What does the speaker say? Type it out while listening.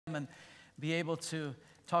and be able to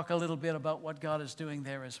talk a little bit about what God is doing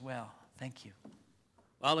there as well. Thank you.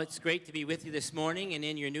 Well, it's great to be with you this morning and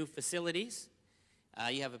in your new facilities.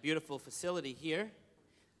 You have a beautiful facility here.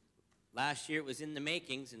 Last year it was in the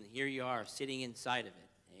makings, and here you are sitting inside of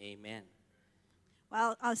it. Amen.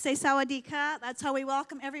 Well, I'll say sawadee ka. That's how we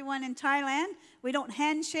welcome everyone in Thailand. We don't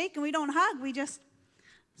handshake and we don't hug. We just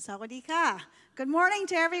sawadee ka. Good morning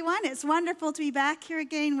to everyone. It's wonderful to be back here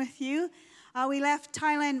again with you. We left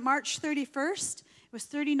Thailand March 31st. It was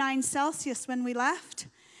 39 Celsius when we left.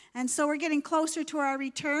 And so we're getting closer to our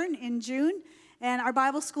return in June. And our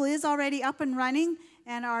Bible school is already up and running,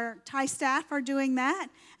 and our Thai staff are doing that.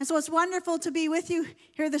 And so it's wonderful to be with you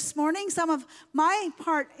here this morning. Some of my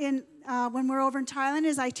part in when we're over in Thailand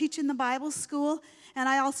is I teach in the Bible school, and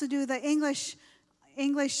I also do the English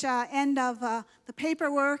end of the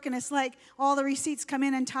paperwork, and it's like all the receipts come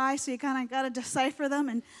in Thai, so you kind of got to decipher them.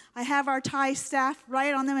 And I have our Thai staff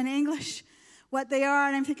write on them in English what they are,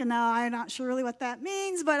 and I'm thinking, no, I'm not sure really what that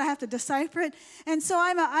means, but I have to decipher it. And so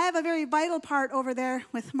I have a very vital part over there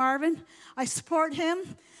with Marvin. I support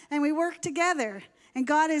him, and we work together, and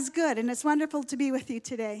God is good, and it's wonderful to be with you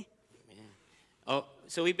today. Amen. Oh,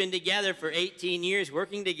 so we've been together for 18 years,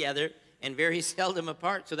 working together, and very seldom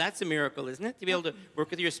apart. So that's a miracle, isn't it? To be able to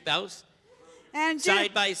work with your spouse and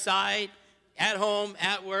side by side, at home,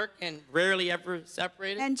 at work, and rarely ever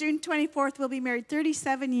separated. And June 24th, we'll be married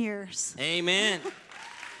 37 years. Amen.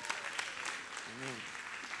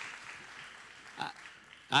 Amen.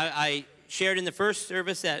 I shared in the first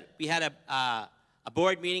service that we had a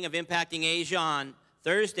board meeting of Impacting Asia on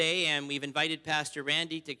Thursday, and we've invited Pastor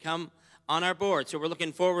Randy to come on our board. So we're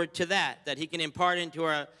looking forward to that he can impart into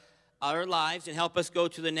our lives and help us go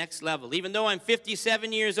to the next level. Even though I'm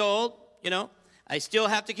 57 years old, I still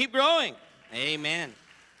have to keep growing. Amen.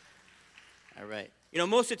 All right.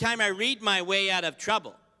 Most of the time I read my way out of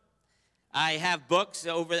trouble. I have books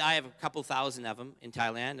I have a couple thousand of them in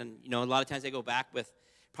Thailand, and a lot of times I go back with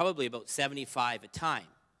probably about 75 a time.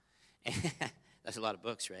 That's a lot of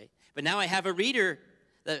books, right? But now I have a reader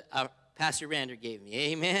that Pastor Rander gave me.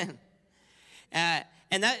 Amen. And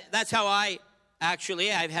that's how I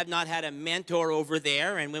have not had a mentor over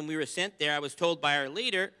there, and when we were sent there, I was told by our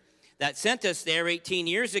leader that sent us there 18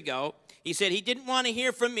 years ago, he said he didn't want to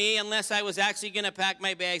hear from me unless I was actually going to pack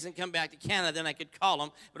my bags and come back to Canada. Then I could call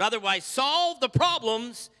him. But otherwise, solve the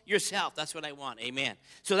problems yourself. That's what I want. Amen.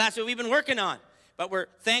 So that's what we've been working on. But we're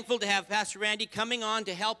thankful to have Pastor Randy coming on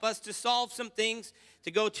to help us to solve some things,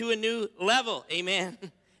 to go to a new level. Amen.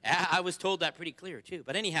 I was told that pretty clear, too.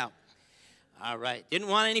 But anyhow, all right. Didn't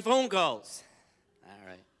want any phone calls. All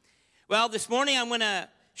right. Well, this morning I'm going to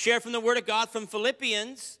share from the Word of God from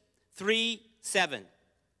Philippians 3:7.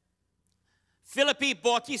 Philippi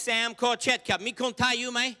boti Sam ko chet kap. Mi kon Thai you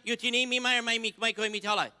mai? You tini mi mai or mai koi mi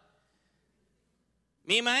thalai?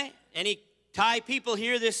 Me mai? Any Thai people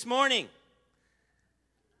here this morning?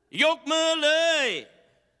 Yok mo lei.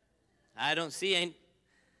 I don't see any.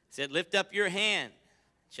 Said lift up your hand.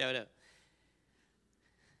 Shout out.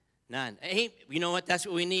 None. Hey, you know what? That's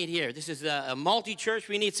what we need here. This is a multi-church.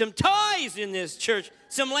 We need some Thais in this church.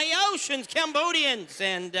 Some Laotians, Cambodians,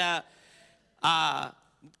 and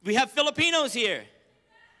we have Filipinos here.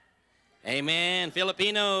 Amen.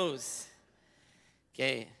 Filipinos.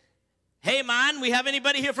 Okay. Hey, man, we have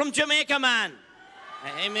anybody here from Jamaica, man?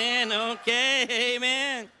 Amen. Okay.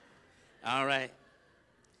 Amen. All right.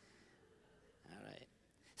 All right.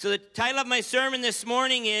 So the title of my sermon this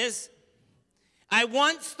morning is, I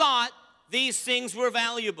once thought these things were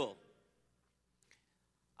valuable.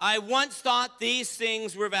 I once thought these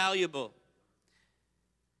things were valuable.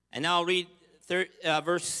 And now I'll read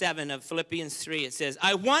verse 7 of Philippians 3. It says,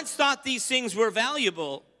 I once thought these things were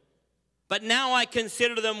valuable, but now I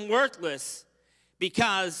consider them worthless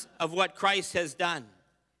because of what Christ has done.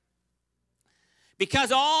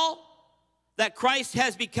 Because all that Christ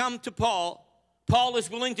has become to Paul, Paul is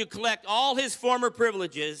willing to collect all his former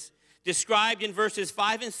privileges described in verses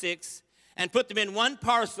 5 and 6 and put them in one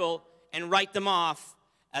parcel and write them off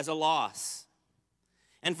as a loss.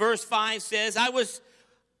 And verse 5 says, I was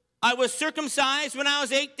circumcised when I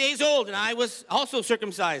was 8 days old, and I was also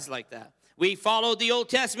circumcised like that. We followed the Old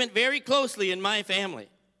Testament very closely in my family.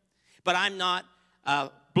 But I'm not a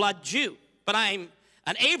blood Jew, but I'm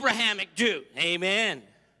an Abrahamic Jew. Amen.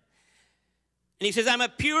 And he says, I'm a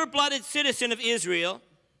pure-blooded citizen of Israel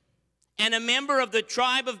and a member of the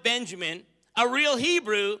tribe of Benjamin, a real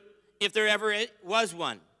Hebrew, if there ever was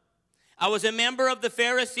one. I was a member of the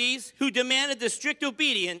Pharisees who demanded the strict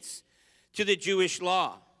obedience to the Jewish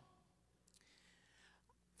law.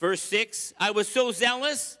 Verse 6, I was so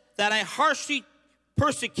zealous that I harshly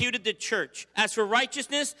persecuted the church. As for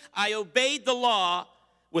righteousness, I obeyed the law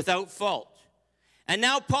without fault. And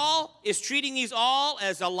now Paul is treating these all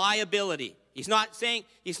as a liability. He's saying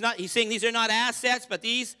these are not assets, but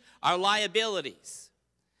these are liabilities.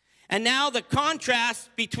 And now the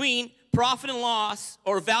contrast between profit and loss,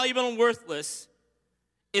 or valuable and worthless,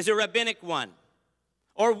 is a rabbinic one,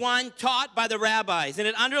 or one taught by the rabbis. And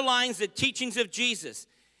it underlines the teachings of Jesus.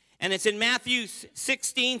 And it's in Matthew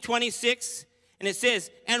 16:26, and it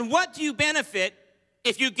says, "And what do you benefit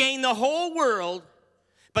if you gain the whole world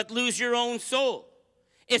but lose your own soul?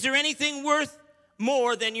 Is there anything worth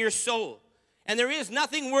more than your soul?" And there is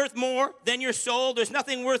nothing worth more than your soul. There's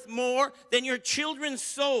nothing worth more than your children's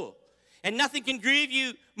soul. And nothing can grieve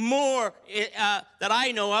you more that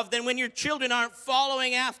I know of than when your children aren't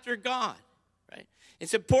following after God, right?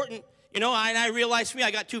 It's important, and I realize for me,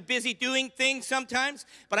 I got too busy doing things sometimes,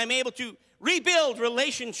 but I'm able to rebuild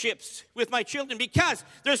relationships with my children because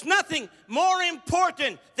there's nothing more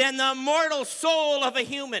important than the mortal soul of a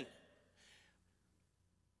human.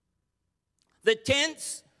 The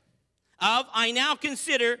tense of "I now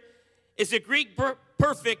consider" is a Greek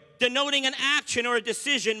perfect, denoting an action or a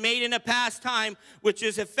decision made in a past time, which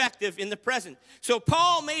is effective in the present. So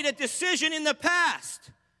Paul made a decision in the past,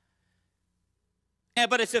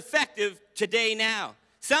 but it's effective today now.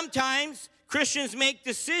 Sometimes Christians make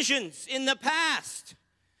decisions in the past,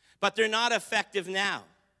 but they're not effective now.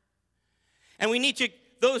 And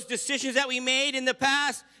those decisions that we made in the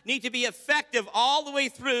past need to be effective all the way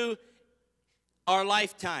through our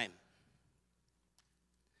lifetime.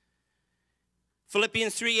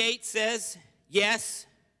 Philippians 3:8 says, "Yes,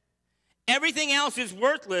 everything else is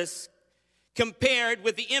worthless compared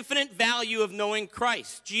with the infinite value of knowing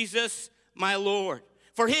Christ, Jesus, my Lord.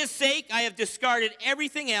 For his sake, I have discarded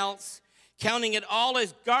everything else, counting it all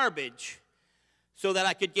as garbage, so that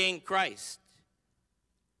I could gain Christ."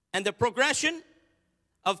 And the progression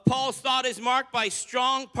of Paul's thought is marked by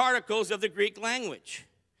strong particles of the Greek language.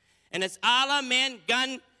 And it's ala, men,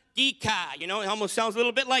 gun, dika. It almost sounds a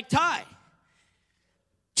little bit like Thai.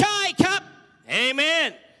 Chai cup,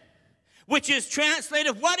 amen. Which is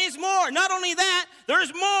translated, what is more? Not only that,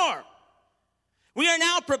 there's more. We are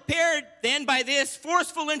now prepared then by this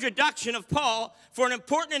forceful introduction of Paul for an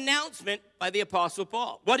important announcement by the Apostle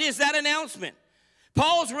Paul. What is that announcement?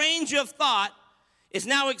 Paul's range of thought is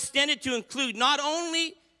now extended to include not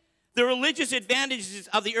only the religious advantages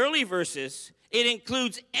of the early verses, it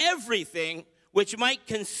includes everything which might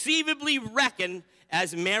conceivably reckon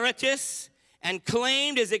as meritorious and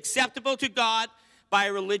claimed as acceptable to God by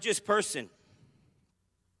a religious person.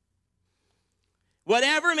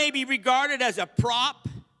 Whatever may be regarded as a prop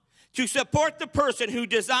to support the person who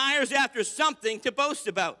desires after something to boast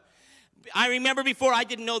about. I remember before, I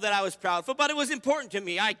didn't know that I was proudful, but it was important to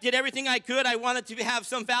me. I did everything I could. I wanted to have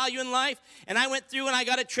some value in life, and I went through and I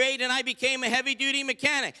got a trade, and I became a heavy-duty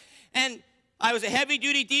mechanic. And I was a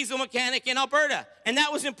heavy-duty diesel mechanic in Alberta, and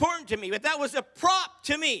that was important to me, but that was a prop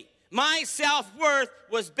to me. My self-worth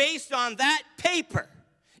was based on that paper.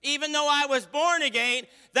 Even though I was born again,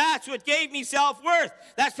 that's what gave me self-worth.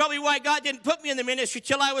 That's probably why God didn't put me in the ministry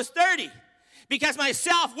till I was 30, because my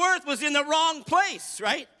self-worth was in the wrong place,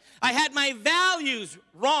 right? I had my values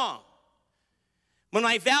wrong. When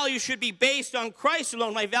my values should be based on Christ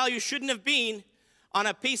alone, my values shouldn't have been on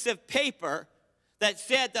a piece of paper that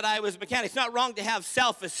said that I was a mechanic. It's not wrong to have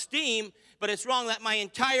self-esteem, but it's wrong that my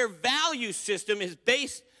entire value system is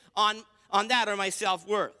based on that, or my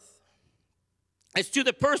self-worth. It's to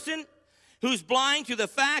the person who's blind to the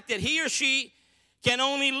fact that he or she can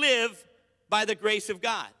only live by the grace of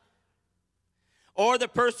God. Or the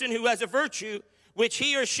person who has a virtue which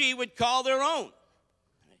he or she would call their own.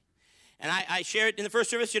 And I shared in the first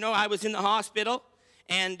service, I was in the hospital,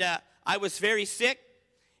 and I was very sick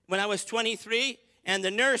when I was 23, and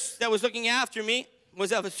the nurse that was looking after me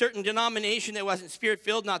was of a certain denomination that wasn't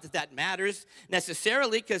spirit-filled. Not that that matters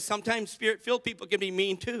necessarily, because sometimes spirit-filled people can be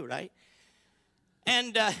mean too, right?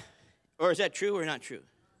 And, or is that true or not true?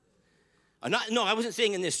 No, I wasn't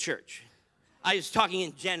saying in this church. I was talking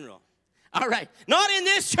in general. All right. Not in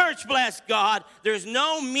this church, bless God. There's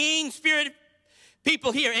no mean-spirited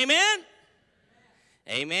people here. Amen?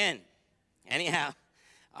 Amen. Anyhow,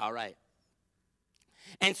 all right.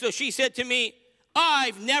 And so she said to me,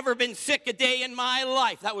 "I've never been sick a day in my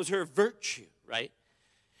life." That was her virtue, right?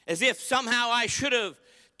 As if somehow I should have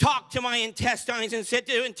talked to my intestines and said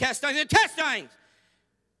to intestines,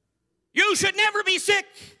 "You should never be sick."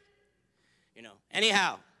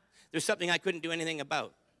 Anyhow, there's something I couldn't do anything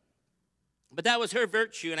about. But that was her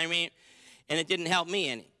virtue, and it didn't help me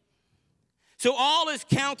any. So all is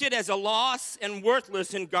counted as a loss and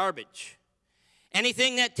worthless and garbage.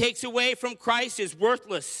 Anything that takes away from Christ is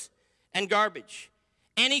worthless and garbage.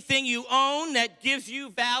 Anything you own that gives you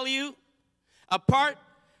value apart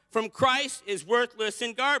from Christ is worthless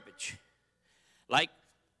and garbage. Like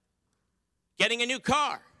getting a new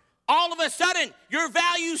car. All of a sudden, your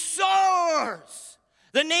value soars.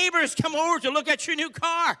 The neighbors come over to look at your new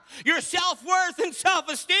car. Your self-worth and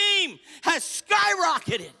self-esteem has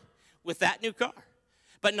skyrocketed with that new car.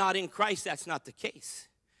 But not in Christ, that's not the case.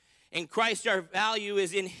 In Christ, our value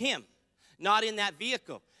is in him, not in that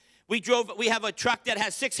vehicle. We have a truck that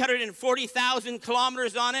has 640,000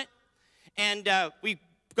 kilometers on it, and we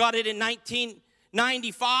got it in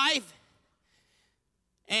 1995,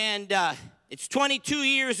 and it's 22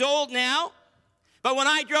 years old now. But when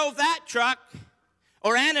I drove that truck,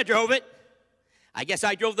 or Anna drove it, I guess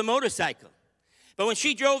I drove the motorcycle. But when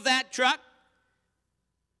she drove that truck,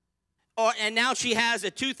 and now she has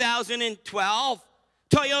a 2012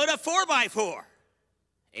 Toyota 4x4.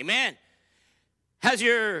 Amen. Has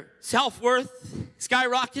your self-worth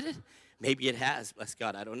skyrocketed? Maybe it has. Bless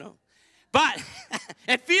God, I don't know. But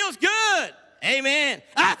it feels good. Amen.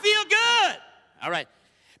 I feel good. All right.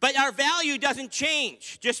 But our value doesn't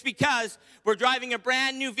change just because we're driving a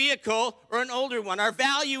brand new vehicle or an older one. Our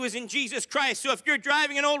value is in Jesus Christ. So if you're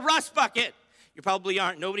driving an old rust bucket, you probably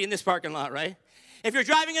aren't. Nobody in this parking lot, right? If you're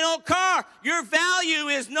driving an old car, your value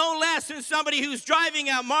is no less than somebody who's driving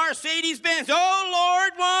a Mercedes-Benz. Oh,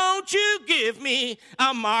 Lord, won't you give me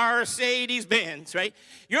a Mercedes-Benz, right?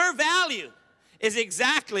 Your value is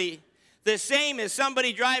exactly the same as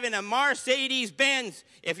somebody driving a Mercedes-Benz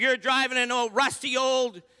if you're driving an old rusty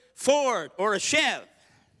old Ford or a Chev.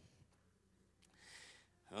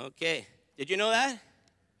 Okay, did you know that?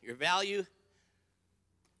 Your value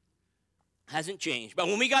hasn't changed. But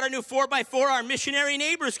when we got our new 4x4, our missionary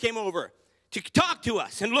neighbors came over to talk to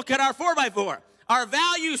us and look at our 4x4. Our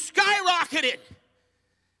value skyrocketed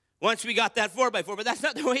once we got that 4x4, but that's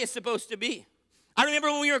not the way it's supposed to be. I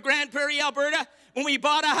remember when we were in Grand Prairie, Alberta, when we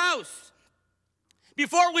bought a house.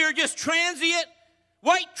 Before we were just transient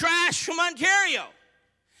white trash from Ontario.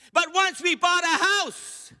 But once we bought a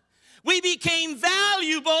house, we became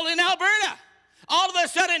valuable in Alberta. All of a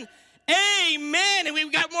sudden, amen, and we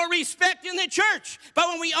got more respect in the church. But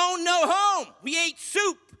when we owned no home, we ate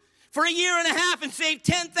soup for a year and a half and saved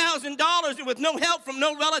 $10,000 and with no help from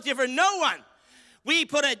no relative or no one. We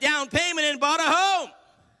put a down payment and bought a home.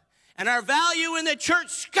 And our value in the church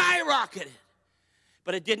skyrocketed.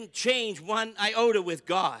 But it didn't change one iota with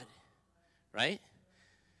God, right?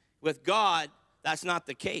 With God, that's not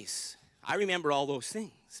the case. I remember all those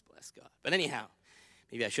things, bless God. But anyhow,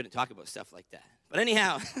 maybe I shouldn't talk about stuff like that. But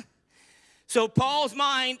anyhow, so Paul's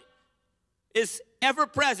mind is ever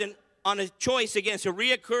present on a choice against a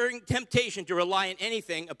reoccurring temptation to rely on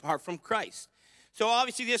anything apart from Christ. So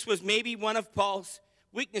obviously this was maybe one of Paul's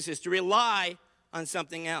weaknesses, to rely on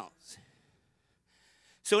something else.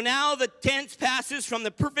 So now the tense passes from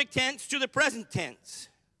the perfect tense to the present tense.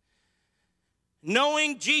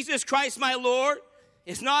 Knowing Jesus Christ my Lord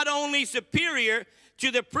is not only superior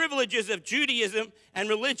to the privileges of Judaism and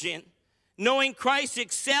religion, knowing Christ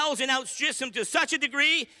excels and outstrips him to such a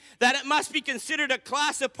degree that it must be considered a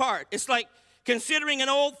class apart. It's like considering an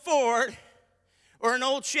old Ford or an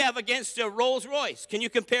old Chev against a Rolls Royce. Can you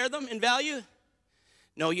compare them in value?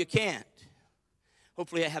 No, you can't.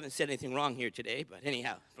 Hopefully I haven't said anything wrong here today, but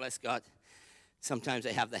anyhow, bless God. Sometimes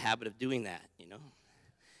I have the habit of doing that, you know.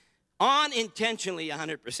 Unintentionally,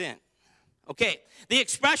 100%. Okay, the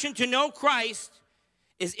expression to know Christ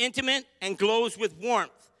is intimate and glows with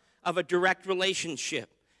warmth of a direct relationship.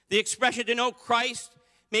 The expression to know Christ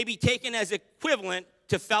may be taken as equivalent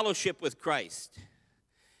to fellowship with Christ.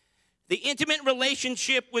 The intimate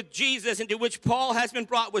relationship with Jesus into which Paul has been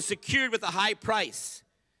brought was secured with a high price.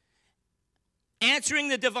 Answering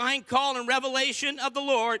the divine call and revelation of the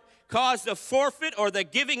Lord caused the forfeit or the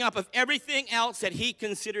giving up of everything else that he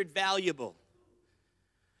considered valuable.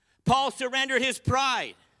 Paul surrendered his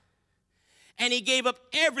pride, and he gave up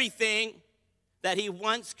everything that he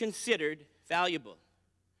once considered valuable.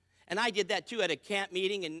 And I did that too at a camp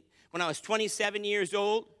meeting when I was 27 years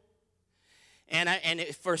old. And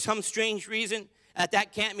for some strange reason, at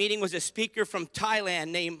that camp meeting was a speaker from Thailand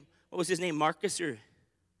named, what was his name, Marcus or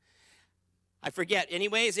I forget.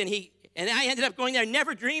 Anyways, and I ended up going there,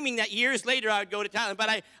 never dreaming that years later I would go to Thailand.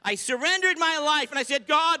 But I surrendered my life, and I said,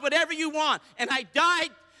 God, whatever you want. And I died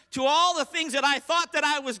to all the things that I thought that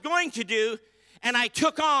I was going to do, and I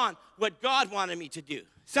took on what God wanted me to do.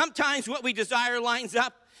 Sometimes what we desire lines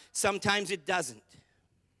up, sometimes it doesn't.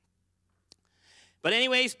 But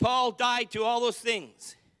anyways, Paul died to all those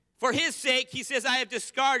things. For his sake, he says, I have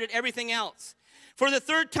discarded everything else. For the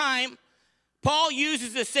third time, Paul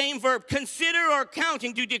uses the same verb, consider or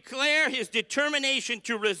counting, to declare his determination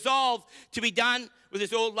to resolve to be done with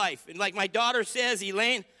his old life. And like my daughter says,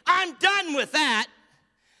 Elaine, I'm done with that.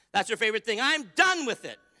 That's her favorite thing. I'm done with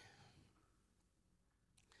it.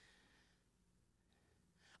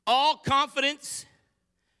 All confidence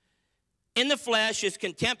in the flesh is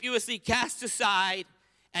contemptuously cast aside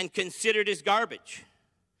and considered as garbage.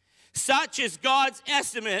 Such is God's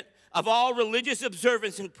estimate of all religious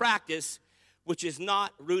observance and practice, which is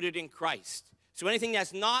not rooted in Christ. So anything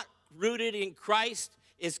that's not rooted in Christ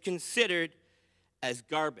is considered as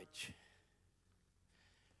garbage.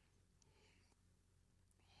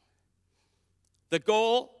 The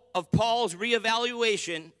goal of Paul's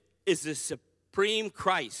reevaluation is the supreme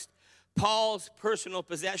Christ, Paul's personal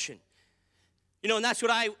possession. You know, and that's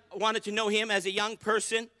what I wanted to know him as a young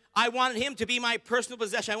person. I wanted him to be my personal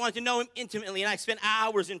possession. I wanted to know him intimately, and I spent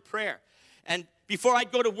hours in prayer. And before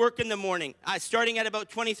I'd go to work in the morning, starting at about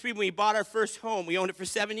 23 when we bought our first home, we owned it for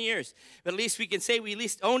 7 years. But at least we can say we at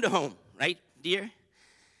least owned a home, right, dear?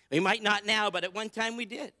 We might not now, but at one time we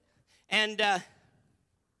did. And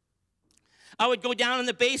I would go down in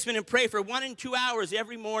the basement and pray for 1 and 2 hours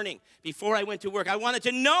every morning before I went to work. I wanted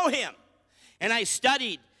to know him. And I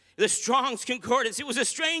studied the Strong's Concordance. It was the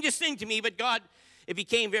strangest thing to me, but God, it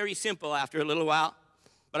became very simple after a little while.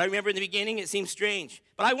 But I remember in the beginning it seemed strange.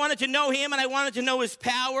 But I wanted to know him, and I wanted to know his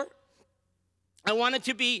power. I wanted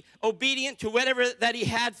to be obedient to whatever that he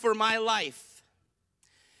had for my life.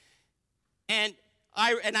 And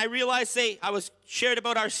I realized, I was shared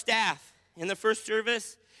about our staff in the first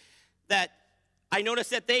service, that I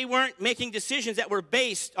noticed that they weren't making decisions that were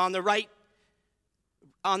based on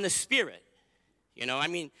on the Spirit. You know, I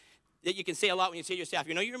mean, that you can say a lot when you say to your staff,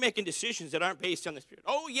 you know, you're making decisions that aren't based on the Spirit.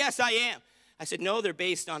 Oh, yes, I am. I said, no, they're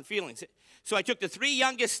based on feelings. So I took the 3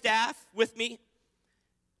 youngest staff with me,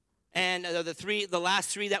 and the last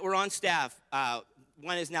 3 that were on staff.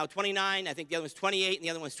 One is now 29, I think the other one's 28, and the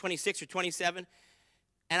other one's 26 or 27.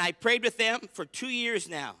 And I prayed with them for 2 years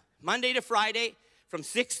now, Monday to Friday, from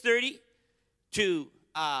 6:30 to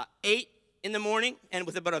 8 in the morning, and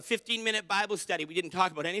with about a 15-minute Bible study. We didn't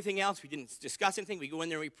talk about anything else. We didn't discuss anything. We go in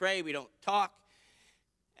there, we pray, we don't talk,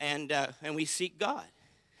 and we seek God.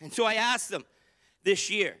 And so I asked them this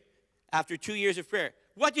year, after 2 years of prayer,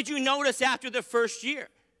 what did you notice after the first year?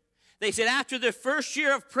 They said, after the first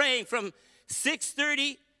year of praying from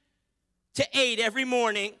 6:30 to 8 every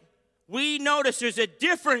morning, we noticed there's a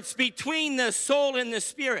difference between the soul and the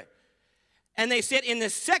spirit. And they said in the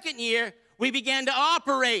second year, we began to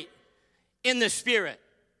operate in the Spirit.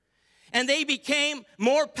 And they became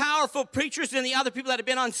more powerful preachers than the other people that had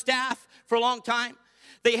been on staff for a long time.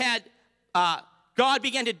 They had, God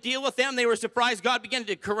began to deal with them. They were surprised. God began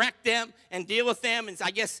to correct them and deal with them. And I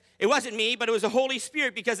guess it wasn't me, but it was the Holy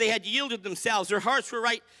Spirit, because they had yielded themselves. Their hearts were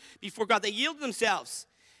right before God. They yielded themselves.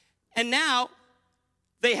 And now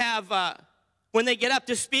they have, when they get up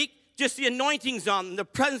to speak, just the anointing's on them. The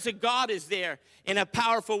presence of God is there in a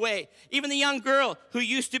powerful way. Even the young girl who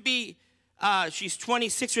used to be, she's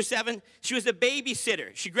 26 or 7, she was a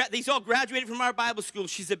babysitter. These all graduated from our Bible school.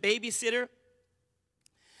 She's a babysitter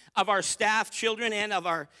of our staff children and of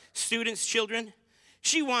our students' children.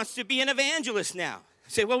 She wants to be an evangelist now. I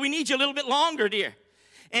say, well, we need you a little bit longer, dear.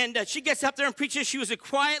 And she gets up there and preaches. She was a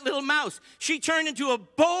quiet little mouse. She turned into a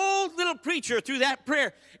bold little preacher through that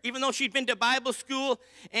prayer, even though she'd been to Bible school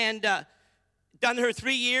and done her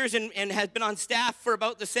 3 years and had been on staff for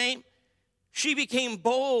about the same. She became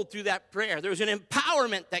bold through that prayer. There was an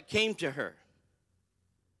empowerment that came to her.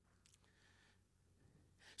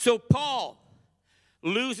 So Paul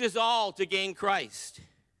loses all to gain Christ.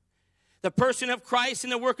 The person of Christ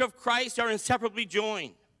and the work of Christ are inseparably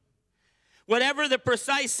joined. Whatever the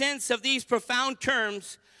precise sense of these profound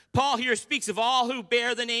terms, Paul here speaks of all who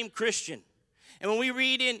bear the name Christian. And when we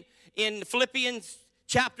read in Philippians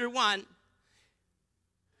chapter 1,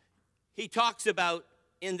 he talks about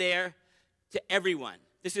in there to everyone.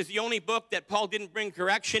 This is the only book that Paul didn't bring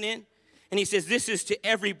correction in. And he says, this is to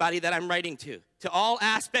everybody that I'm writing to all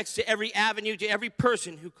aspects, to every avenue, to every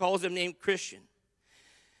person who calls them named Christian.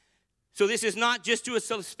 So this is not just to a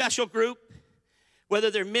special group, whether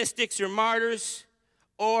they're mystics or martyrs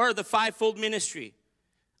or the fivefold ministry.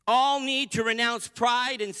 All need to renounce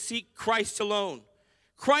pride and seek Christ alone.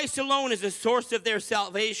 Christ alone is the source of their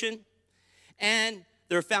salvation and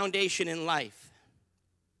their foundation in life.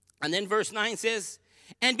 And then verse 9 says,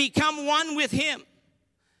 and become one with him.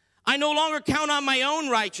 I no longer count on my own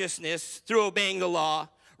righteousness through obeying the law.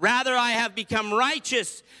 Rather, I have become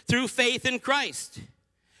righteous through faith in Christ.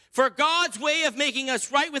 For God's way of making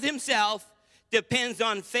us right with himself depends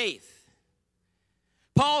on faith.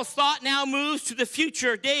 Paul's thought now moves to the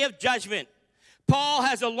future day of judgment. Paul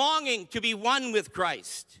has a longing to be one with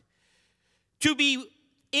Christ. To be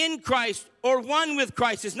in Christ or one with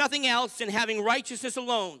Christ is nothing else than having righteousness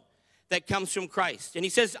alone that comes from Christ. And he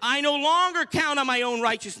says, I no longer count on my own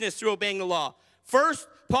righteousness through obeying the law. First,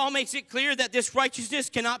 Paul makes it clear that this righteousness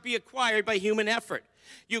cannot be acquired by human effort.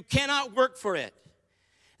 You cannot work for it.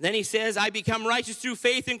 And then he says, I become righteous through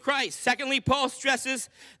faith in Christ. Secondly, Paul stresses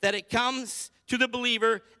that it comes to the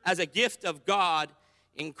believer as a gift of God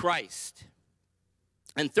in Christ.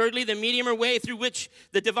 And thirdly, the medium or way through which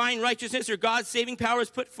the divine righteousness or God's saving power is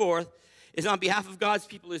put forth is on behalf of God's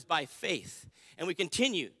people is by faith. And we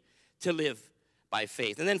continue to live by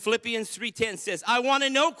faith. And then Philippians 3:10 says, I want to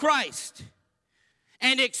know Christ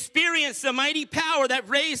and experience the mighty power that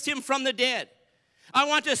raised him from the dead. I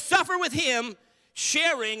want to suffer with him,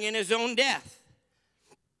 sharing in his own death.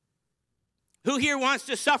 Who here wants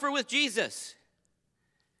to suffer with Jesus?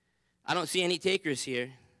 I don't see any takers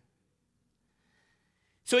here.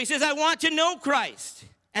 So he says, I want to know Christ.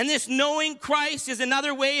 And this knowing Christ is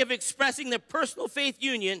another way of expressing the personal faith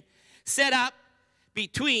union set up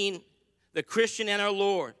between the Christian and our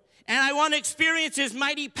Lord. And I want to experience his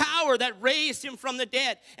mighty power that raised him from the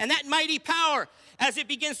dead. And that mighty power, as it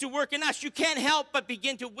begins to work in us, you can't help but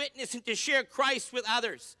begin to witness and to share Christ with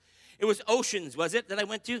others. It was Oceans, was it, that I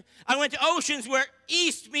went to? I went to Oceans where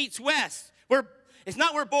East meets West. It's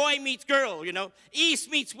not where boy meets girl, you know. East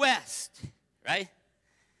meets West, right?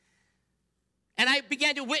 And I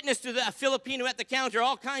began to witness to the Filipino at the counter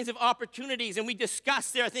all kinds of opportunities. And we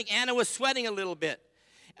discussed there. I think Anna was sweating a little bit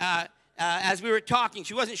as we were talking.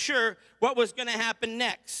 She wasn't sure what was going to happen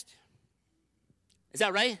next. Is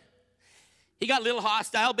that right? He got a little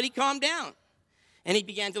hostile, but he calmed down. And he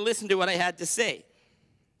began to listen to what I had to say.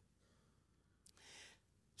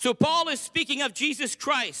 So Paul is speaking of Jesus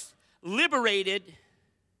Christ, liberated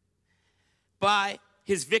by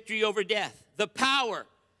his victory over death. The power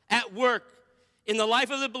at work in the life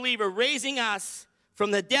of the believer, raising us from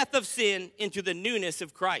the death of sin into the newness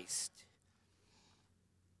of Christ.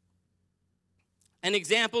 And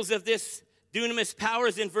examples of this dunamis power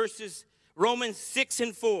is in verses Romans 6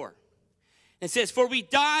 and 4. It says, for we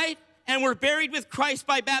died and were buried with Christ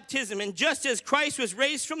by baptism, and just as Christ was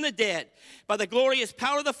raised from the dead by the glorious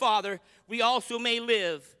power of the Father, we also may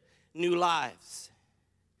live new lives.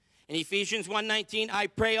 In Ephesians 1:19, I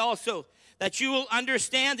pray also that you will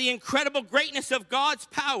understand the incredible greatness of God's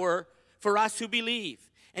power for us who believe.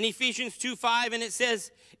 And Ephesians 2:5, and it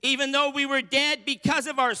says, even though we were dead because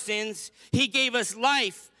of our sins, he gave us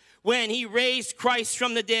life when he raised Christ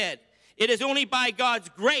from the dead. It is only by God's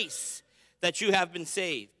grace that you have been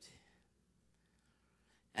saved.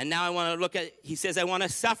 And now I want to look at, he says, I want to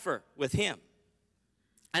suffer with him.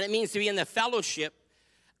 And it means to be in the fellowship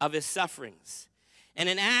of his sufferings. And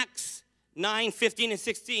in Acts 9:15 and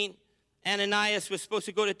 16, Ananias was supposed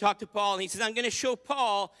to go to talk to Paul, and he says, I'm going to show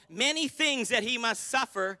Paul many things that he must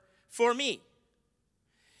suffer for me.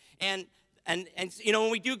 And you know,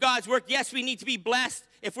 when we do God's work, yes, we need to be blessed.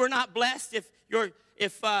 If we're not blessed, if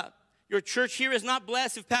your church here is not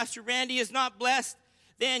blessed, if Pastor Randy is not blessed,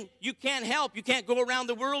 then you can't help. You can't go around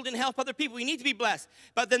the world and help other people. You need to be blessed.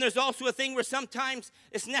 But then there's also a thing where sometimes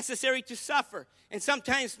it's necessary to suffer. And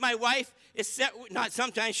sometimes my wife is,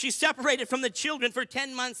 she's separated from the children for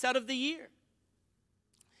 10 months out of the year.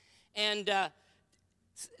 And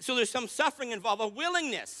so there's some suffering involved, a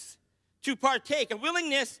willingness to partake, a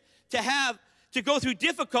willingness to go through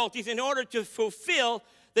difficulties in order to fulfill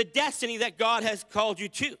the destiny that God has called you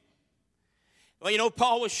to. Well, you know,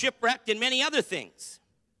 Paul was shipwrecked and many other things.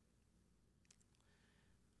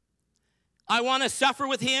 I want to suffer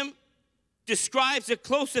with him describes a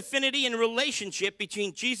close affinity and relationship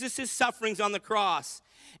between Jesus' sufferings on the cross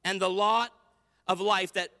and the lot of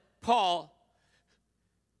life that Paul,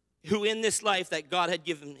 who in this life that God had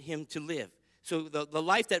given him to live. So the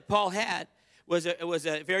life that Paul had was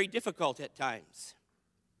very difficult at times.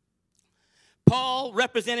 Paul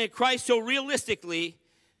represented Christ so realistically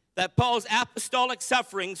that Paul's apostolic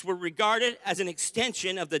sufferings were regarded as an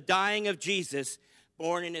extension of the dying of Jesus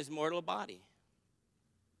born in his mortal body.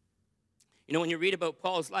 You know, when you read about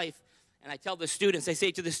Paul's life, and I tell the students, I say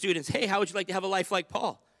to the students, hey, how would you like to have a life like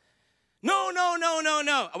Paul? No.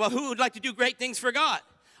 Well, who would like to do great things for God?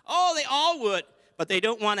 Oh, they all would, but they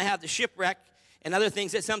don't want to have the shipwreck and other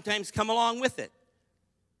things that sometimes come along with it.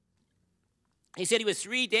 He said he was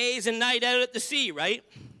 3 days and night out at the sea, right?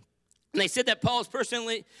 And they said that Paul's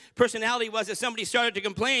personality was if somebody started to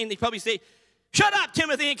complain, they'd probably say, shut up,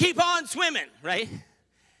 Timothy, and keep on swimming, right?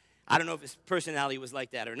 I don't know if his personality was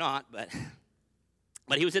like that or not, but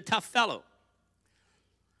he was a tough fellow.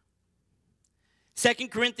 2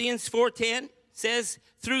 Corinthians 4:10 says,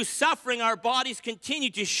 through suffering our bodies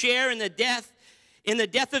continue to share in the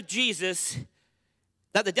death of Jesus,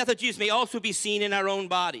 that the death of Jesus may also be seen in our own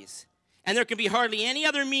bodies. And there can be hardly any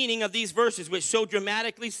other meaning of these verses which so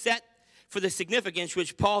dramatically set for the significance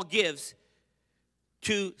which Paul gives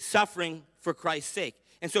to suffering for Christ's sake.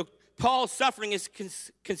 And so Paul's suffering is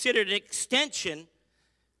considered an extension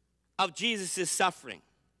of Jesus' suffering.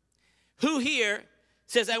 Who here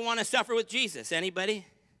says, I want to suffer with Jesus? Anybody?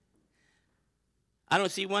 I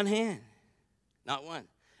don't see one hand. Not one.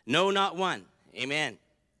 No, not one. Amen.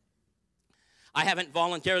 I haven't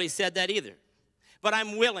voluntarily said that either. But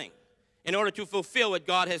I'm willing in order to fulfill what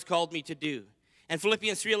God has called me to do. And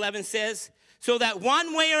Philippians 3:11 says, so that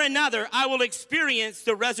one way or another I will experience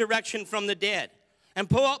the resurrection from the dead. And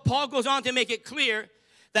Paul goes on to make it clear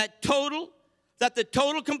that the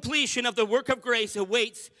total completion of the work of grace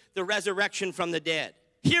awaits the resurrection from the dead.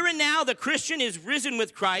 Here and now, the Christian is risen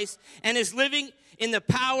with Christ and is living in the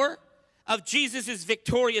power of Jesus'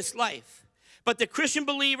 victorious life. But the Christian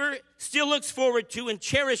believer still looks forward to and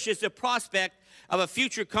cherishes the prospect of a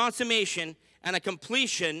future consummation and a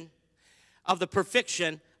completion of the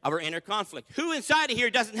perfection of our inner conflict. Who inside of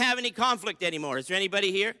here doesn't have any conflict anymore? Is there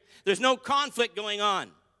anybody here? There's no conflict going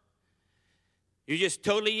on. You're just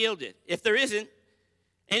totally yielded. If there isn't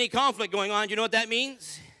any conflict going on, you know what that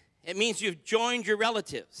means? It means you've joined your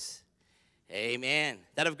relatives. Amen.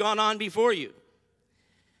 That have gone on before you.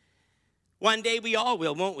 One day we all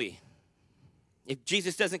will, won't we? If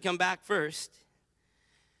Jesus doesn't come back first.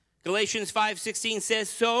 Galatians 5:16 says,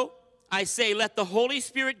 so I say, let the Holy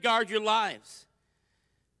Spirit guard your lives.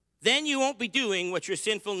 Then you won't be doing what your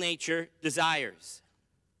sinful nature desires.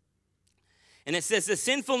 And it says the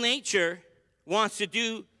sinful nature wants to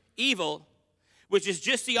do evil, which is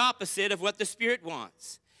just the opposite of what the Spirit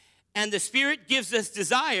wants. And the Spirit gives us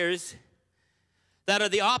desires that are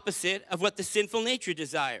the opposite of what the sinful nature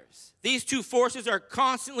desires. These two forces are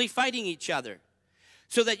constantly fighting each other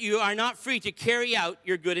so that you are not free to carry out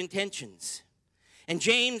your good intentions. And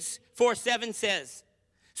James 4:7 says,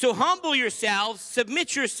 so humble yourselves,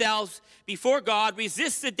 submit yourselves before God,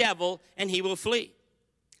 resist the devil, and he will flee.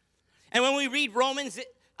 And when we read Romans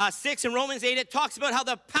 6 and Romans 8, it talks about how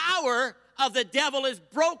the power of the devil is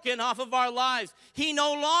broken off of our lives. He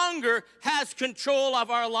no longer has control of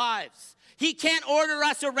our lives. He can't order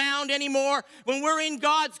us around anymore. When we're in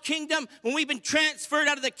God's kingdom, when we've been transferred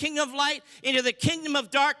out of the kingdom of light into the kingdom of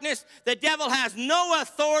darkness, the devil has no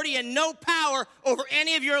authority and no power over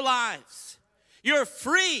any of your lives. You're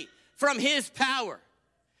free from his power.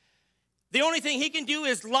 The only thing he can do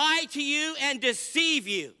is lie to you and deceive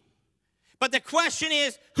you. But the question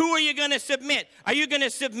is, who are you going to submit? Are you going to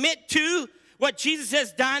submit to what Jesus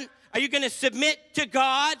has done? Are you going to submit to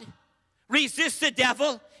God, resist the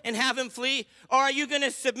devil, and have him flee? Or are you going to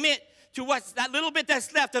submit to what's that little bit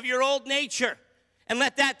that's left of your old nature and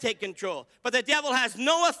let that take control? But the devil has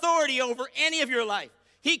no authority over any of your life.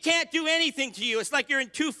 He can't do anything to you. It's like you're in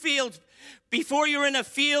two fields. Before you were in a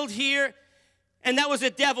field here, and that was a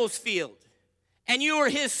devil's field. And you were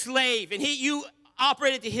his slave, and you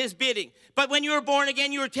operated to his bidding. But when you were born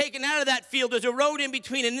again, you were taken out of that field. There's a road in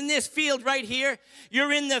between. And in this field right here,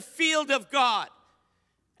 you're in the field of God.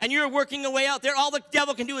 And you're working your way out there. All the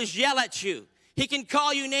devil can do is yell at you. He can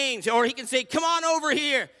call you names, or he can say, come on over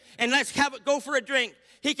here, and let's go for a drink.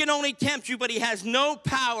 He can only tempt you, but he has no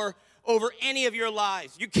power over any of your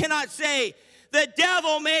lives. You cannot say, the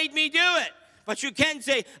devil made me do it. But you can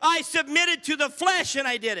say, I submitted to the flesh and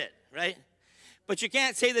I did it, right? But you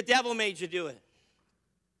can't say the devil made you do it.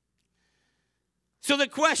 So the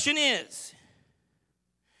question is,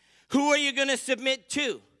 who are you going to submit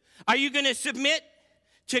to? Are you going to submit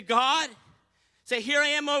to God? Say, here I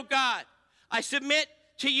am, oh God. I submit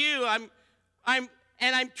to you. I'm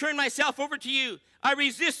turn myself over to you. I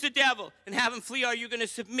resist the devil and have him flee. Are you going to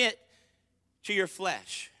submit to your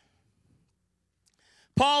flesh?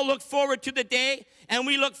 Paul looked forward to the day, and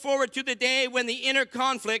we look forward to the day when the inner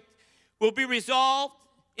conflict will be resolved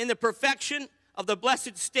in the perfection of the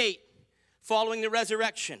blessed state following the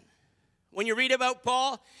resurrection. When you read about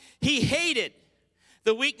Paul, he hated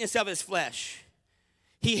the weakness of his flesh.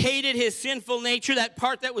 He hated his sinful nature, that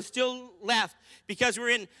part that was still left, because we're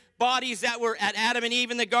in bodies that were at Adam and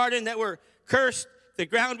Eve in the garden that were cursed. The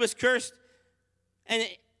ground was cursed.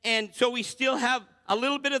 And so we still have a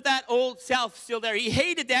little bit of that old self still there. He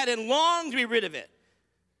hated that and longed to be rid of it.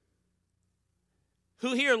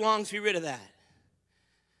 Who here longs to be rid of that?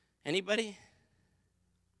 Anybody?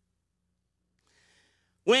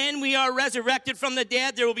 When we are resurrected from the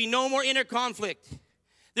dead, there will be no more inner conflict.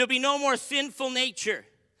 There will be no more sinful nature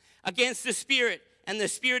against the Spirit and the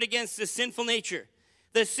Spirit against the sinful nature.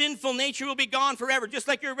 The sinful nature will be gone forever, just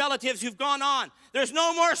like your relatives who've gone on. There's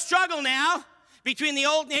no more struggle now between the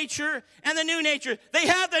old nature and the new nature. They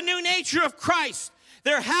have the new nature of Christ.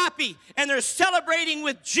 They're happy, and they're celebrating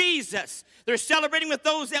with Jesus. They're celebrating with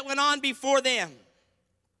those that went on before them.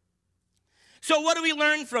 So what do we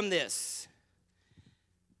learn from this?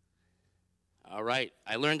 All right,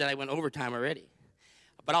 I learned that I went overtime already,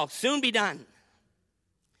 but I'll soon be done.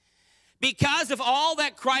 Because of all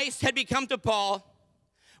that Christ had become to Paul,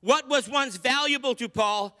 what was once valuable to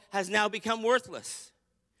Paul has now become worthless.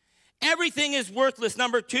 Everything is worthless,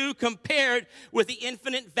 number 2, compared with the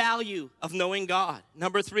infinite value of knowing God.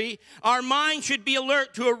 Number 3, our mind should be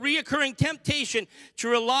alert to a reoccurring temptation to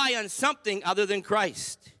rely on something other than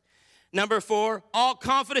Christ. Number 4, all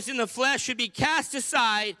confidence in the flesh should be cast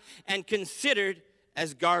aside and considered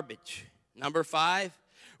as garbage. Number 5,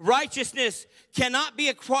 righteousness cannot be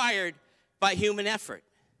acquired by human effort.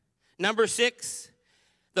 Number 6,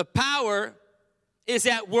 the power is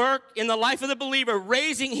at work in the life of the believer,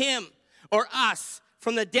 raising him or us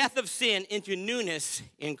from the death of sin into newness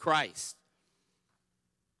in Christ.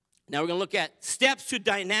 Now we're going to look at steps to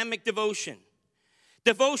dynamic devotion.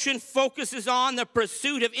 Devotion focuses on the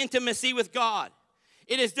pursuit of intimacy with God.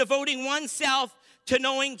 It is devoting oneself to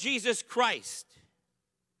knowing Jesus Christ.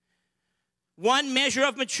 One measure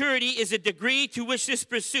of maturity is a degree to which this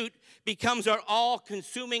pursuit becomes our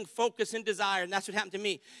all-consuming focus and desire. And that's what happened to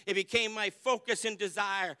me. It became my focus and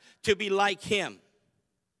desire to be like him.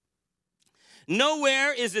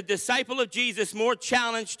 Nowhere is a disciple of Jesus more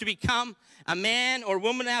challenged to become a man or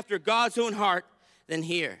woman after God's own heart than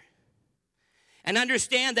here. And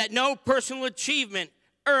understand that no personal achievement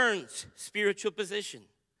earns spiritual position.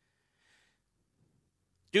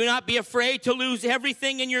 Do not be afraid to lose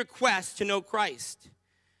everything in your quest to know Christ.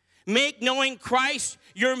 Make knowing Christ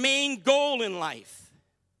your main goal in life.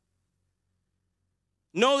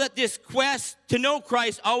 Know that this quest to know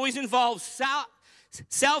Christ always involves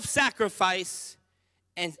self-sacrifice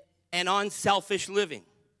and unselfish living.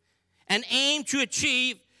 And aim to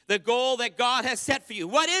achieve the goal that God has set for you.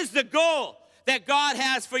 What is the goal that God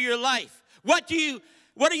has for your life? What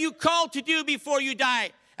are you called to do before you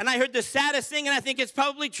die? And I heard the saddest thing, and I think it's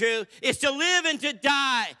probably true, is to live and to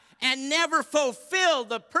die and never fulfill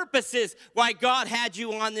the purposes why God had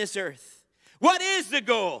you on this earth. What is the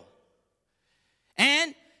goal?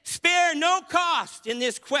 And spare no cost in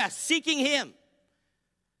this quest, seeking him,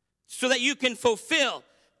 so that you can fulfill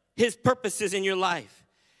his purposes in your life.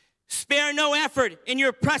 Spare no effort in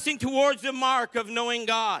your pressing towards the mark of knowing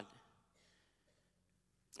God.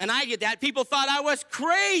 And I did that. People thought I was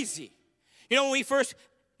crazy. You know, when we first,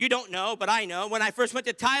 you don't know, but I know, when I first went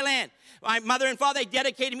to Thailand, my mother and father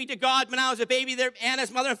dedicated me to God when I was a baby. Anna's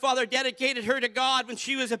mother and father dedicated her to God when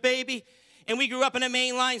she was a baby. And we grew up in a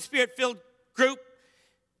mainline spirit-filled group.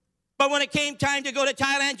 But when it came time to go to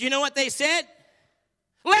Thailand, you know what they said?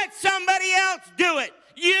 Let somebody else do it.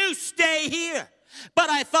 You stay here. But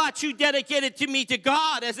I thought you dedicated me to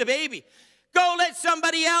God as a baby. Go let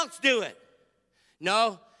somebody else do it.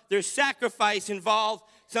 No, there's sacrifice involved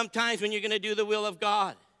sometimes when you're going to do the will of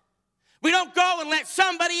God. We don't go and let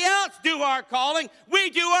somebody else do our calling.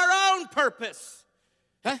 We do our own purpose.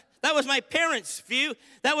 Huh? That was my parents' view.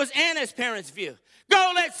 That was Anna's parents' view.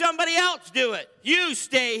 Go let somebody else do it. You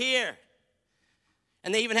stay here.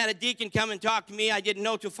 And they even had a deacon come and talk to me. I didn't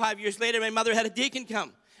know till 5 years later my mother had a deacon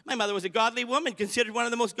come. My mother was a godly woman, considered one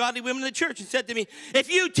of the most godly women in the church, and said to me,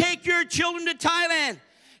 if you take your children to Thailand,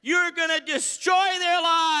 you're going to destroy their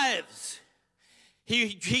lives.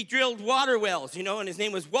 He drilled water wells, you know, and his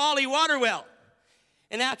name was Wally Waterwell.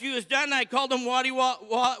 And after he was done, I called him Wally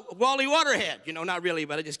Waterhead. You know, not really,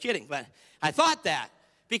 but I'm just kidding. But I thought that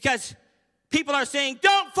because people are saying,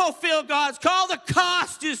 don't fulfill God's call. The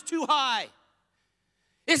cost is too high.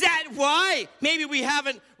 Is that why maybe we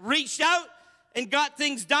haven't reached out and got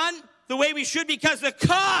things done the way we should? Because the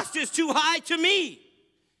cost is too high to me.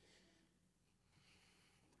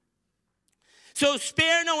 So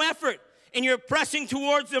spare no effort in your pressing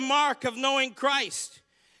towards the mark of knowing Christ.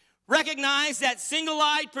 Recognize that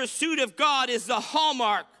single-eyed pursuit of God is the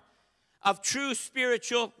hallmark of true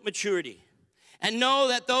spiritual maturity. And know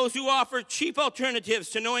that those who offer cheap alternatives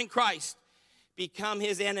to knowing Christ become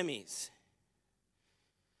his enemies.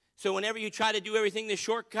 So whenever you try to do everything the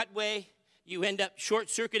shortcut way, you end up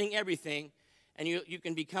short-circuiting everything, and you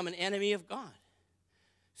can become an enemy of God.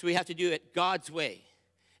 So we have to do it God's way.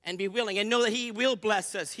 And be willing and know that he will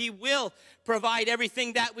bless us. He will provide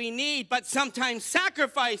everything that we need. But sometimes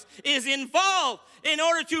sacrifice is involved in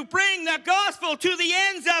order to bring the gospel to the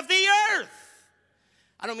ends of the earth.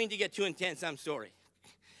 I don't mean to get too intense. I'm sorry.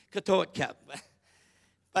 Katoat cup.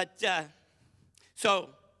 But, so,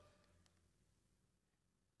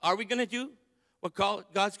 are we going to do what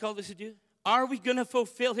God's called us to do? Are we going to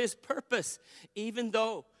fulfill his purpose, even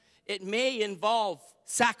though it may involve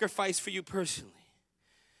sacrifice for you personally?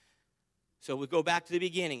 So we go back to the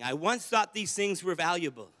beginning. I once thought these things were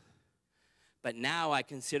valuable, but now I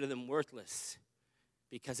consider them worthless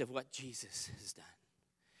because of what Jesus has done.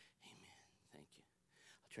 Amen. Thank you.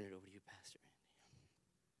 I'll turn it over to you, Pastor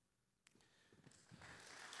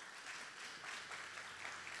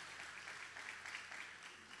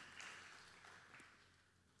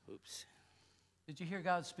Randy. Oops. Did you hear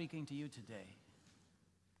God speaking to you today?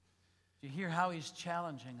 Did you hear how he's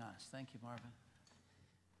challenging us? Thank you, Marvin.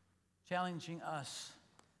 Challenging us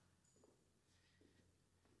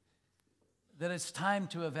that it's time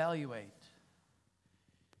to evaluate.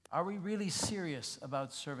 Are we really serious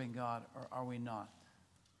about serving God, or are we not?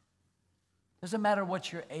 Doesn't matter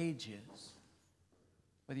what your age is,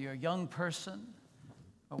 whether you're a young person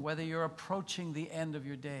or whether you're approaching the end of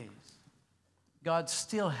your days. God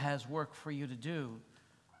still has work for you to do,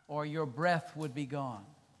 or your breath would be gone.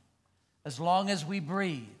 As long as we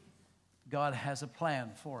breathe, God has a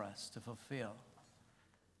plan for us to fulfill.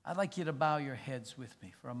 I'd like you to bow your heads with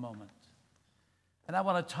me for a moment. And I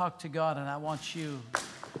want to talk to God, and I want you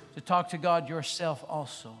to talk to God yourself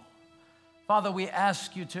also. Father, we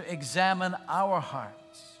ask you to examine our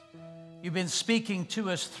hearts. You've been speaking to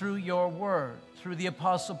us through your word, through the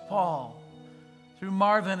Apostle Paul, through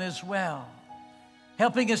Marvin as well,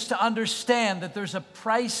 helping us to understand that there's a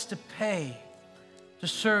price to pay to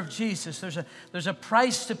serve Jesus. There's a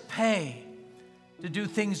price to pay to do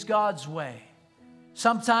things God's way.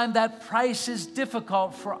 Sometimes that price is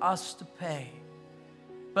difficult for us to pay.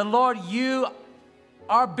 But Lord, you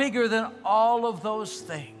are bigger than all of those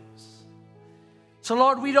things. So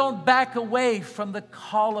Lord, we don't back away from the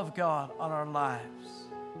call of God on our lives,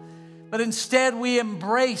 but instead we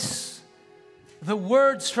embrace the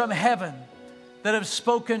words from heaven that have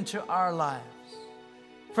spoken to our lives.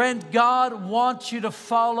 Friend, God wants you to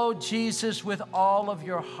follow Jesus with all of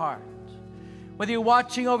your heart. Whether you're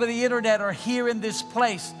watching over the internet or here in this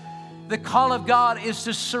place, the call of God is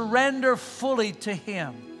to surrender fully to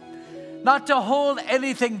him. Not to hold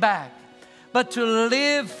anything back, but to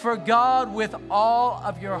live for God with all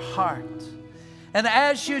of your heart. And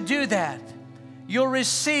as you do that, you'll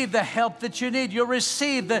receive the help that you need. You'll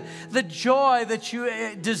receive the joy that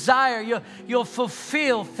you desire. You'll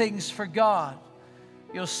fulfill things for God.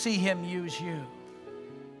 You'll see him use you.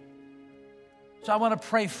 So I want to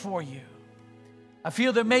pray for you. I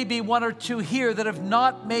feel there may be one or two here that have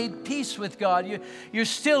not made peace with God. You're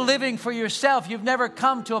still living for yourself. You've never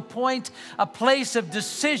come to a place of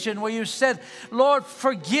decision where you said, Lord,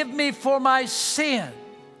 forgive me for my sin.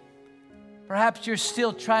 Perhaps you're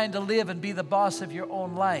still trying to live and be the boss of your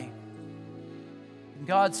own life. And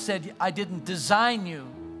God said, I didn't design you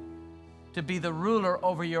to be the ruler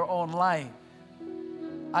over your own life.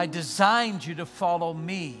 I designed you to follow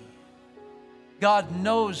me. God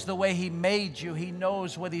knows the way he made you. He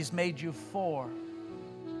knows what he's made you for.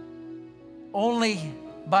 Only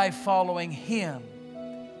by following him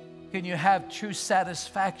can you have true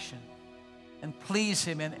satisfaction and please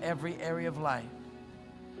him in every area of life.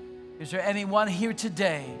 Is there anyone here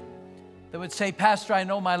today that would say, Pastor, I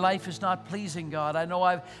know my life is not pleasing God. I know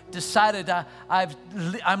I've decided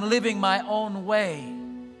I'm living my own way.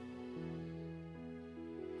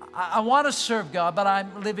 I want to serve God, but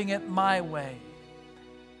I'm living it my way.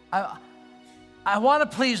 I want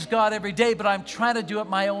to please God every day, but I'm trying to do it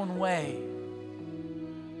my own way.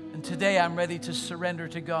 And today I'm ready to surrender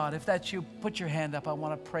to God. If that's you, put your hand up. I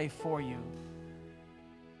want to pray for you.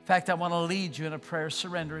 In fact, I want to lead you in a prayer of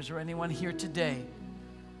surrender. Is there anyone here today?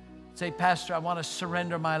 Say, Pastor, I want to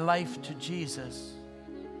surrender my life to Jesus.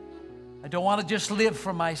 I don't want to just live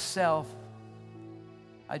for myself.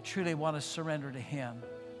 I truly want to surrender to him.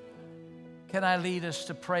 Can I lead us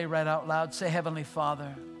to pray right out loud? Say, Heavenly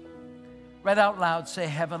Father. Right out loud, say,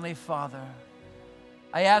 Heavenly Father.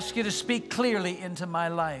 I ask you to speak clearly into my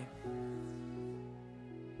life.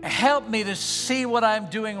 Help me to see what I'm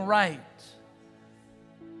doing right.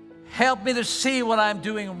 Help me to see what I'm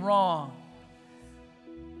doing wrong.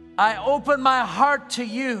 I open my heart to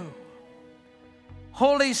you.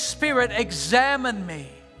 Holy Spirit, examine me.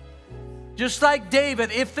 Just like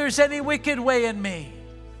David, if there's any wicked way in me,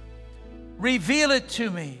 reveal it to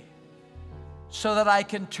me so that I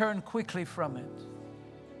can turn quickly from it.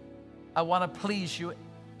 I want to please you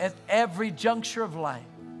at every juncture of life.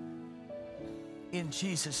 In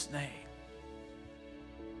Jesus' name.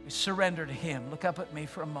 We surrender to him. Look up at me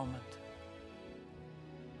for a moment.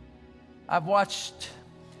 I've watched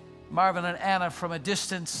Marvin and Anna from a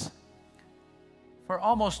distance for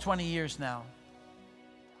almost 20 years now.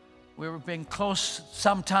 We've been close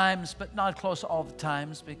sometimes, but not close all the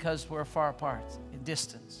times because we're far apart in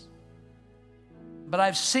distance. But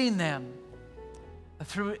I've seen them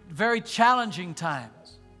through very challenging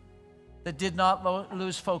times that did not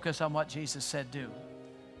lose focus on what Jesus said do.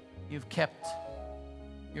 You've kept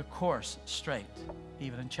your course straight,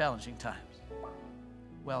 even in challenging times.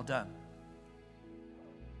 Well done.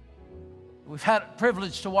 We've had a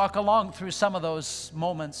privilege to walk along through some of those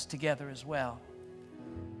moments together as well.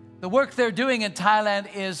 The work they're doing in Thailand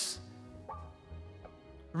is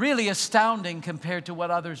really astounding compared to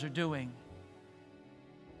what others are doing.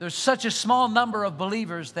 There's such a small number of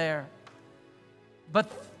believers there.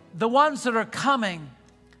 But the ones that are coming,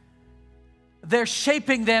 they're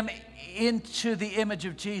shaping them into the image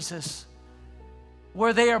of Jesus,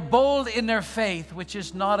 where they are bold in their faith, which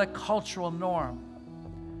is not a cultural norm,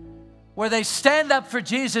 where they stand up for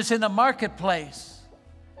Jesus in the marketplace,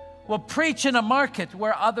 will preach in a market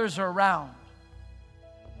where others are around.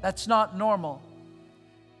 That's not normal.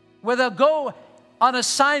 Where they'll go on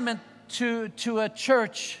assignment to a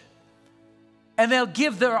church and they'll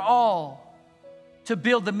give their all to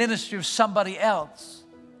build the ministry of somebody else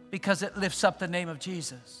because it lifts up the name of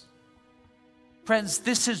Jesus. Friends,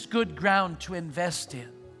 this is good ground to invest in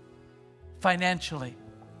financially.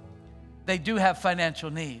 They do have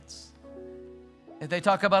financial needs. If they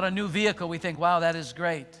talk about a new vehicle, we think, wow, that is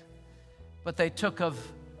great. But they took of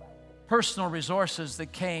personal resources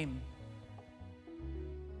that came,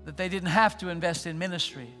 that they didn't have to invest in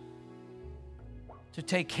ministry to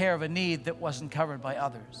take care of a need that wasn't covered by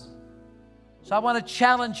others. So I want to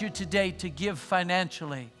challenge you today to give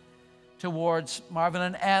financially towards Marvin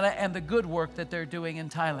and Anna and the good work that they're doing in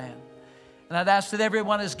Thailand. And I'd ask that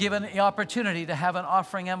everyone is given the opportunity to have an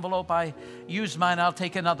offering envelope. I used mine. I'll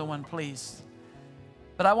take another one, please.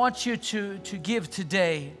 But I want you to give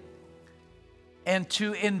today and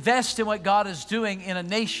to invest in what God is doing in a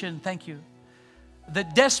nation, thank you,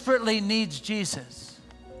 that desperately needs Jesus.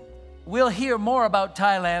 We'll hear more about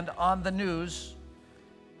Thailand on the news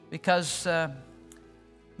because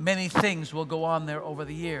many things will go on there over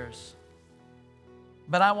the years.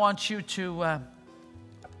 But I want you to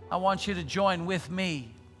join with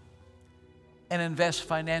me and invest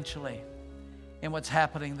financially in what's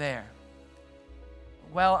happening there.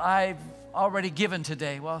 Well, I've already given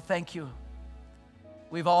today. Well, thank you.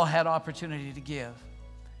 We've all had opportunity to give.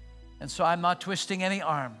 And so I'm not twisting any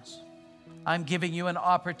arms. I'm giving you an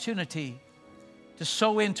opportunity to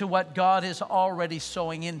sow into what God is already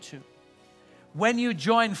sowing into. When you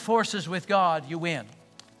join forces with God, you win.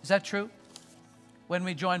 Is that true? When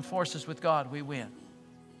we join forces with God, we win.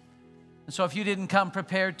 And so if you didn't come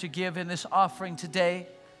prepared to give in this offering today,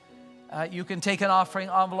 you can take an offering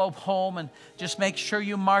envelope home and just make sure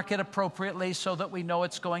you mark it appropriately so that we know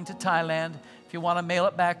it's going to Thailand. If you want to mail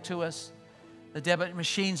it back to us, the debit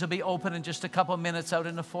machines will be open in just a couple of minutes out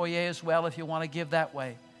in the foyer as well if you want to give that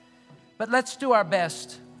way. But let's do our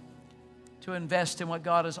best to invest in what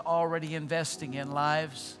God is already investing in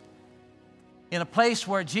lives, in a place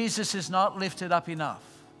where Jesus is not lifted up enough.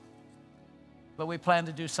 But we plan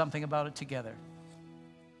to do something about it together.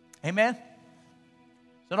 Amen?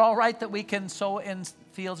 Is it all right that we can sow in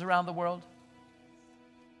fields around the world?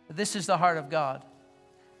 This is the heart of God.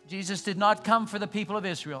 Jesus did not come for the people of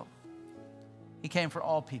Israel. He came for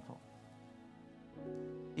all people.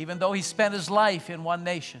 Even though he spent his life in one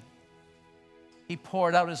nation, he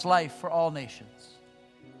poured out his life for all nations.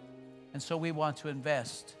 And so we want to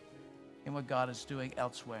invest in what God is doing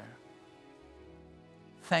elsewhere.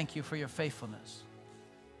 Thank you for your faithfulness.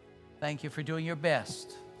 Thank you for doing your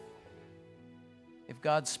best. If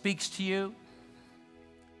God speaks to you,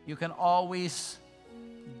 you can always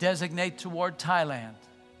designate toward Thailand,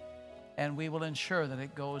 and we will ensure that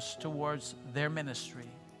it goes towards their ministry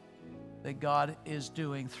that God is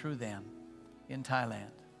doing through them in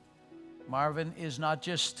Thailand. Marvin is not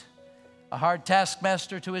just a hard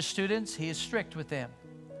taskmaster to his students, he is strict with them,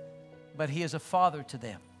 but he is a father to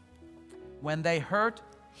them. When they hurt,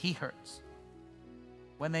 he hurts.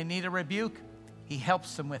 When they need a rebuke, he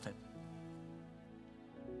helps them with it.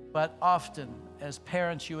 But often, as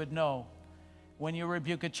parents, you would know, when you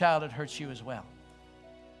rebuke a child, it hurts you as well.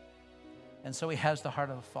 And so he has the heart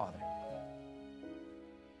of a father.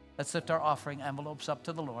 Let's lift our offering envelopes up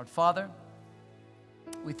to the Lord. Father,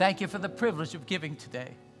 we thank you for the privilege of giving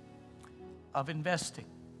today, of investing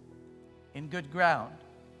in good ground,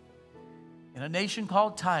 in a nation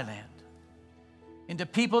called Thailand, into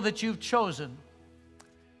people that you've chosen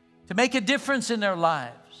to make a difference in their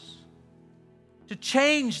lives, to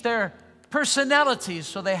change their personalities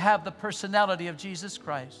so they have the personality of Jesus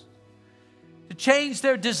Christ. To change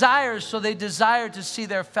their desires so they desire to see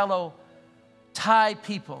their fellow Thai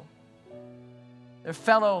people, their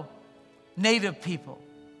fellow Native people,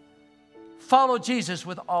 follow Jesus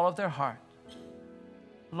with all of their heart.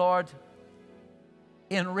 Lord,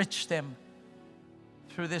 enrich them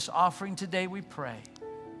through this offering today, we pray.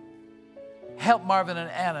 Help Marvin and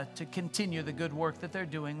Anna to continue the good work that they're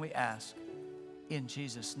doing, we ask. In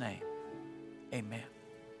Jesus' name, amen.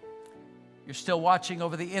 You're still watching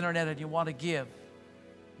over the internet and you want to give,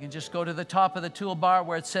 you can just go to the top of the toolbar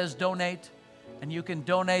where it says donate, and you can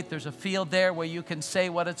donate. There's a field there where you can say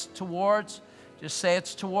what it's towards. Just say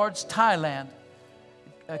it's towards Thailand.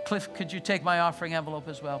 Cliff, could you take my offering envelope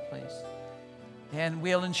as well, please? And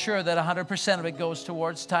we'll ensure that 100% of it goes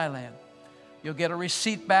towards Thailand. You'll get a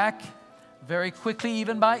receipt back very quickly,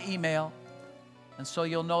 even by email. And so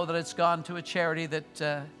you'll know that it's gone to a charity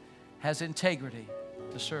that has integrity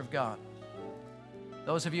to serve God.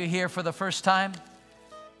 Those of you here for the first time,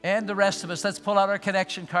 and the rest of us, let's pull out our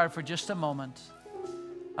connection card for just a moment.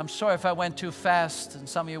 I'm sorry if I went too fast and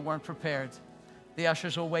some of you weren't prepared. The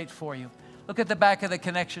ushers will wait for you. Look at the back of the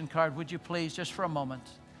connection card, would you please, just for a moment.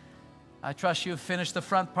 I trust you've finished the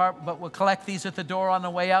front part, but we'll collect these at the door on the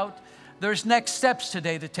way out. There's next steps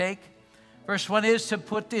today to take. First one is to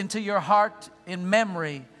put into your heart in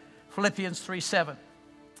memory Philippians 3:7.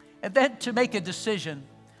 And then to make a decision,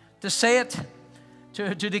 to say it,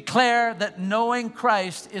 to declare that knowing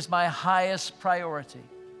Christ is my highest priority.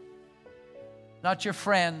 Not your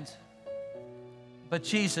friend, but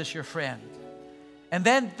Jesus your friend. And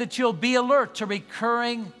then that you'll be alert to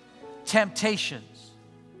recurring temptations.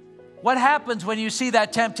 What happens when you see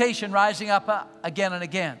that temptation rising up again and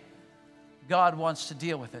again? God wants to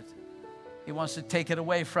deal with it. He wants to take it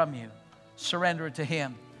away from you. Surrender it to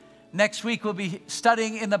Him. Next week we'll be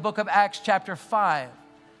studying in the book of Acts chapter 5.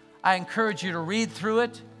 I encourage you to read through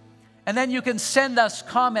it. And then you can send us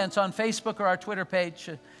comments on Facebook or our Twitter page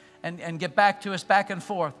and get back to us back and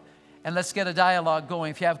forth. And let's get a dialogue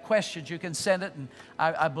going. If you have questions, you can send it. And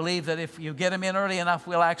I believe that if you get them in early enough,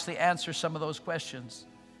 we'll actually answer some of those questions.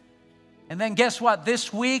 And then guess what?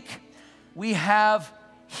 This week we have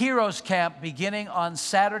Heroes Camp beginning on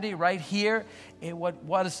Saturday right here.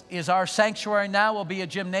 What is our sanctuary now will be a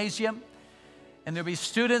gymnasium. And there'll be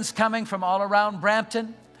students coming from all around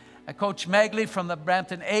Brampton. Coach Magley from the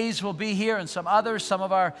Brampton A's will be here, and some others. Some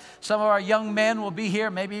of our young men will be here.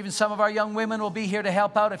 Maybe even some of our young women will be here to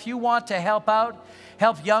help out. If you want to help out,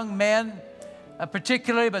 help young men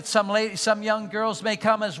particularly, but some young girls may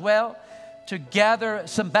come as well, to gather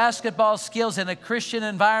some basketball skills in a Christian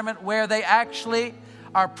environment where they actually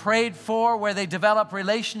are prayed for, where they develop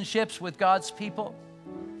relationships with God's people.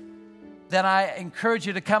 Then I encourage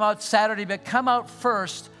you to come out Saturday, but come out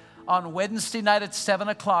first on Wednesday night at 7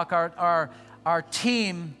 o'clock. Our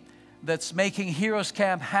team that's making Heroes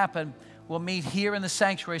Camp happen will meet here in the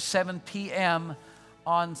sanctuary 7 p.m.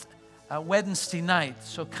 on Wednesday night.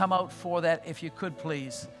 So come out for that if you could,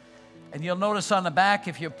 please. And you'll notice on the back,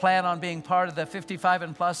 if you plan on being part of the 55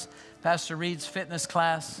 and plus, Pastor Reed's fitness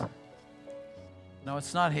class. No,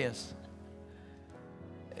 it's not his.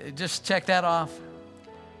 Just check that off.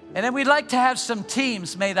 And then we'd like to have some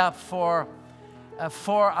teams made up for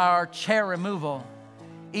our chair removal.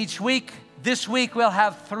 Each week, this week we'll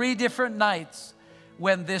have 3 different nights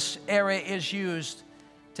when this area is used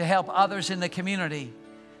to help others in the community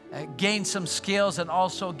gain some skills and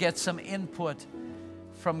also get some input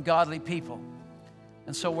from godly people.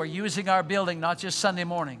 And so we're using our building not just Sunday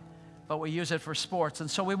morning, but we use it for sports.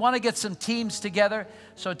 And so we want to get some teams together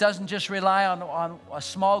so it doesn't just rely on a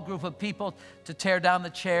small group of people to tear down the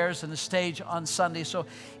chairs and the stage on Sunday. So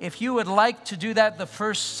if you would like to do that the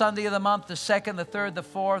first Sunday of the month, the second, the third, the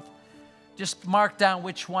fourth, just mark down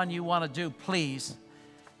which one you want to do, please.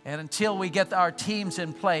 And until we get our teams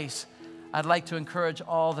in place, I'd like to encourage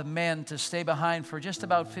all the men to stay behind for just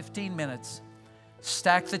about 15 minutes.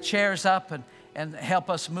 Stack the chairs up and help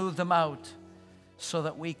us move them out so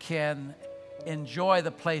that we can enjoy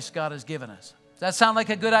the place God has given us. Does that sound like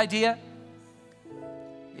a good idea?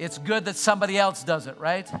 It's good that somebody else does it,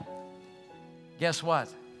 right? Guess what?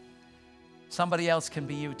 Somebody else can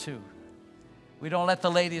be you too. We don't let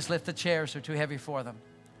the ladies lift the chairs, they're too heavy for them.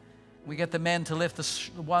 We get the men to lift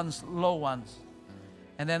the low ones.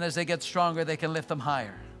 And then as they get stronger, they can lift them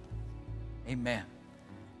higher. Amen.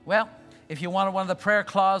 Well, if you wanted one of the prayer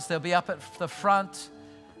cloths, they'll be up at the front.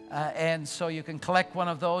 And so you can collect one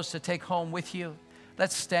of those to take home with you.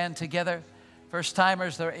 Let's stand together. First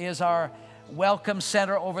timers, there is our welcome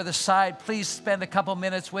center over the side. Please spend a couple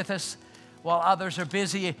minutes with us. while others are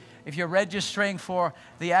busy. If you're registering for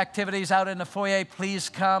the activities out in the foyer, please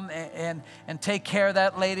come and take care of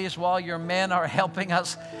that, ladies, while your men are helping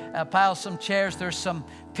us pile some chairs. There's some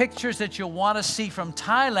pictures that you'll want to see from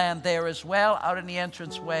Thailand there as well, out in the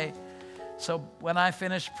entranceway. So when I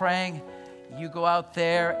finish praying, you go out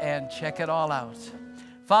there and check it all out.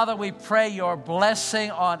 Father, we pray your blessing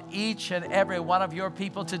on each and every one of your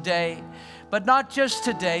people today, but not just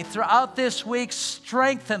today. Throughout this week,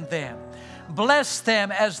 strengthen them. Bless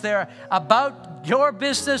them as they're about your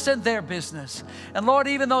business and their business. And Lord,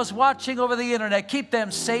 even those watching over the internet, keep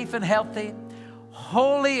them safe and healthy,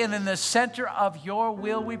 holy and in the center of your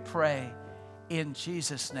will, we pray. In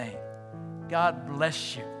Jesus' name. God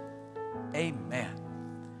bless you. Amen.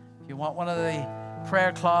 If you want one of the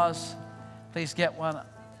prayer claws, please get one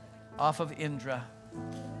off of Indra.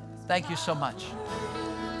 Thank you so much.